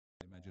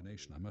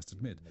imagination, I must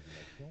admit.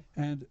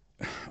 And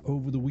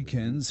over the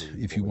weekends,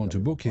 if you want to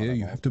book here,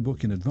 you have to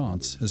book in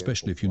advance,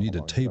 especially if you need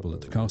a table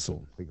at the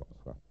castle.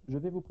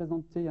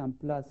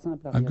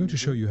 I'm going to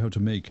show you how to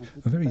make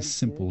a very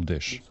simple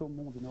dish.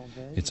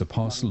 It's a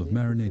parcel of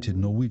marinated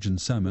Norwegian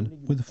salmon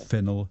with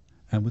fennel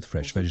and with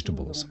fresh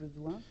vegetables.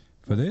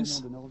 For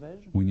this,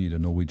 we need a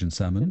Norwegian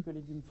salmon,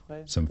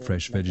 some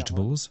fresh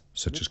vegetables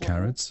such as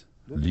carrots,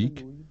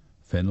 leek,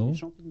 fennel,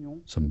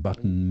 some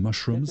button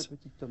mushrooms,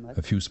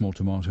 a few small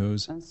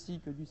tomatoes,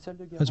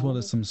 as well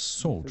as some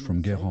salt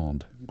from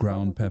Guérande,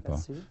 ground pepper,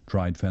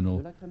 dried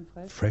fennel,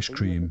 fresh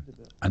cream,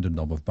 and a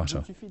knob of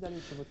butter.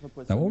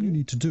 Now all you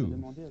need to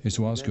do is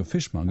to ask your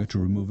fishmonger to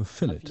remove a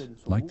fillet,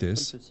 like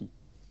this,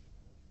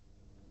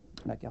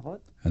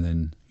 and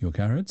then your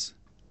carrots,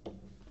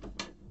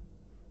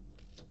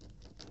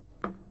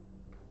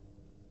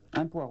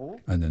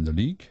 and then the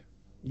leek.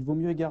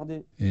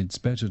 It's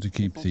better to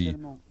keep the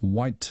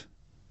white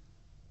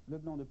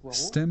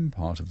stem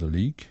part of the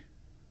leek,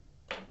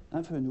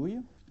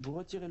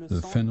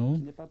 the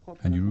fennel,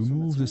 and you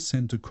remove the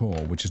center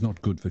core, which is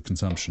not good for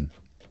consumption.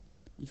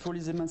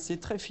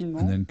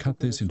 And then cut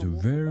this into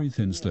very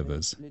thin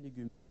slivers.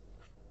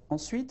 And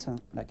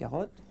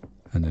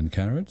then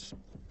carrots.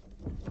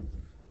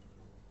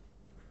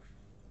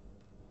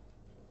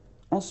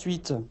 And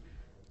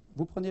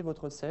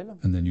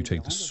then you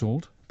take the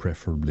salt,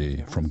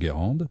 preferably from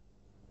Guérande.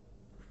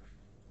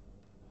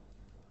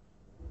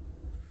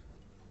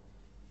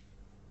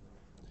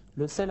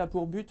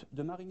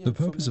 The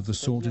purpose of the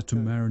salt is to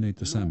marinate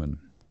the salmon.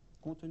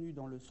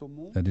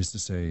 That is to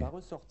say,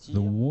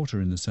 the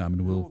water in the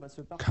salmon will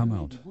come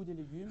out,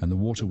 and the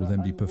water will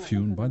then be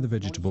perfumed by the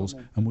vegetables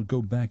and will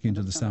go back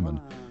into the salmon.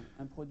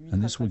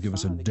 And this will give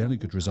us a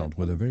delicate result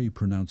with a very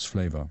pronounced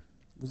flavor.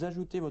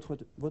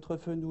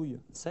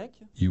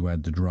 You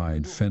add the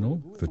dried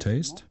fennel for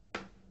taste,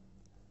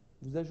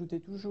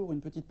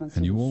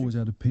 and you always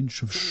add a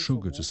pinch of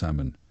sugar to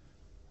salmon.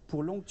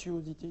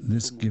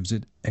 This gives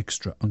it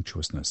extra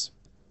unctuousness.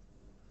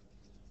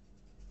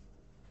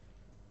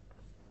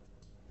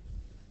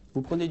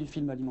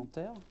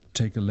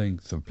 Take a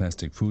length of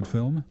plastic food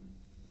film,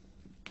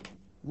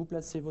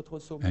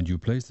 and you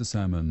place the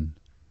salmon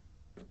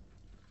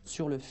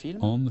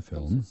on the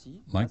film,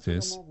 like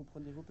this,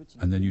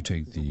 and then you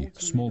take the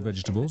small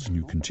vegetables and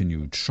you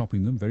continue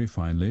chopping them very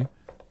finely.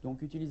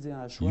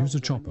 Use a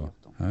chopper,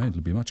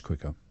 it'll be much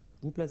quicker.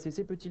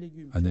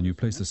 And then you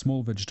place the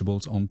small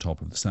vegetables on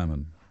top of the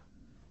salmon.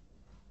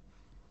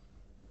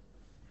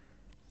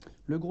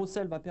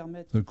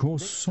 The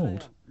coarse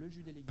salt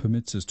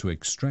permits us to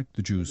extract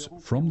the juice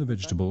from the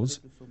vegetables,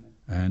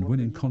 and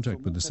when in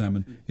contact with the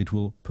salmon, it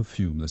will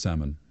perfume the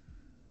salmon.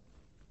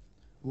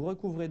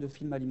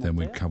 Then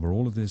we cover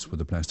all of this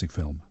with a plastic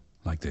film,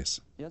 like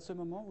this.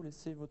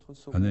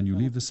 And then you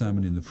leave the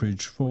salmon in the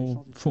fridge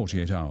for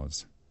 48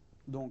 hours.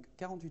 And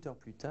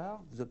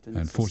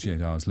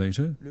 48 hours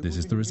later, this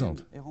is the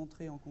result.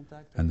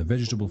 And the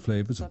vegetable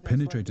flavors have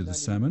penetrated the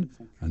salmon,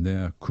 and they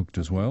are cooked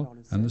as well,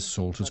 and the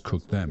salt has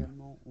cooked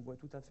them.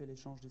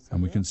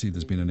 And we can see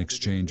there's been an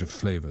exchange of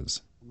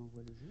flavors.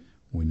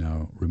 We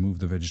now remove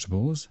the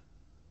vegetables,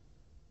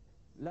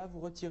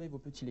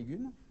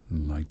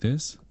 like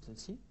this.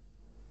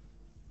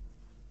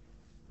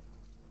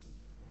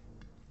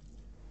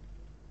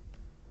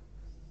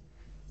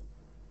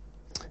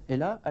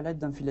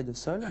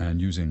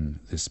 And using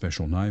this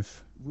special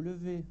knife,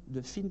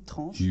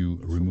 you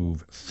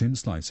remove thin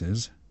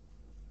slices,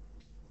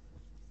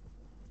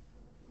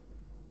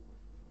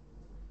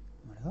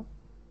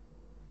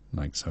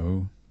 like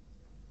so.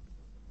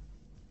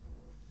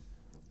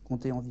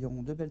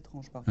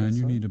 And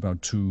you need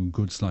about 2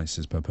 good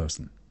slices per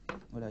person.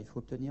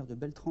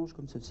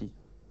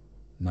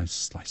 Nice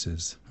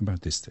slices,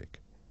 about this thick.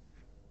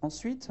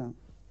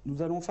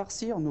 Now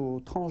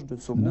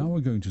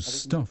we're going to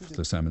stuff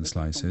the salmon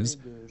slices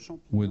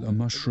with a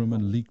mushroom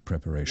and leek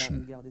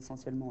preparation.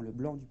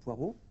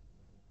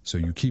 So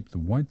you keep the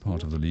white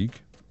part of the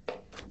leek,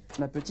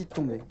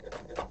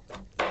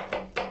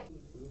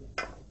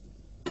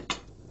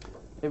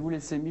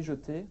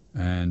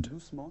 and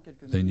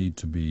they need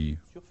to be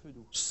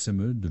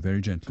simmered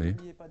very gently.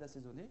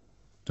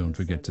 Don't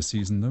forget to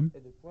season them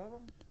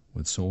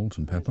with salt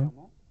and pepper,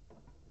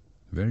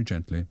 very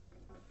gently.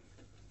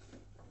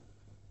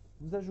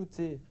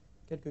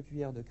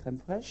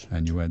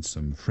 And you add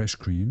some fresh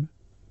cream.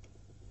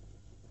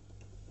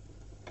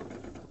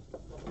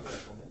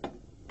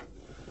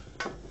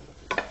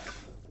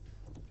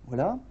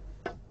 And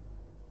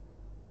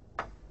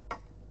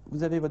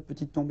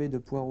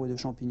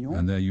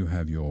there you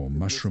have your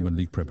mushroom and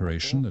leek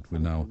preparation that we'll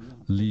now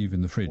leave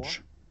in the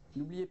fridge.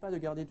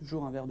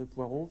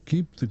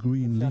 Keep the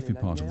green leafy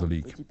part of the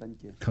leek,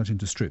 cut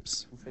into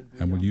strips,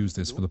 and we'll use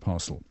this for the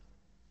parcel.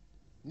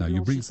 Now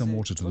you bring some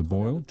water to the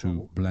boil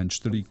to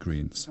blanch the leek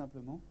greens.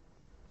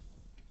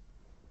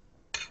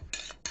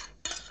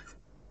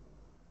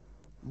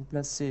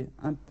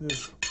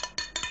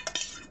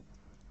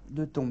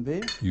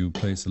 You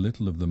place a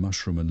little of the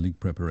mushroom and leek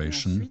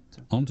preparation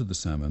onto the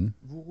salmon,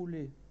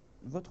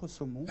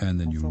 and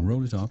then you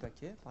roll it up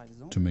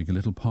to make a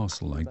little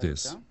parcel like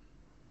this.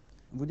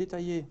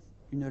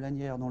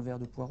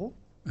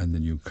 And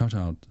then you cut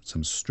out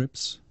some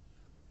strips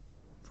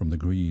from the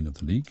green of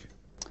the leek,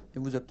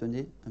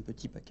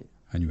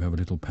 and you have a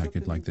little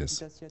packet like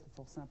this.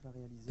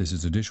 This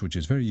is a dish which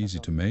is very easy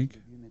to make,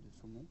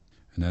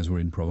 and as we're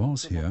in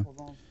Provence here,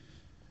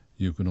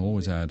 you can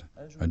always add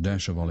a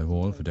dash of olive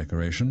oil for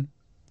decoration,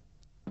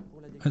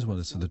 as well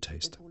as for the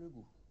taste.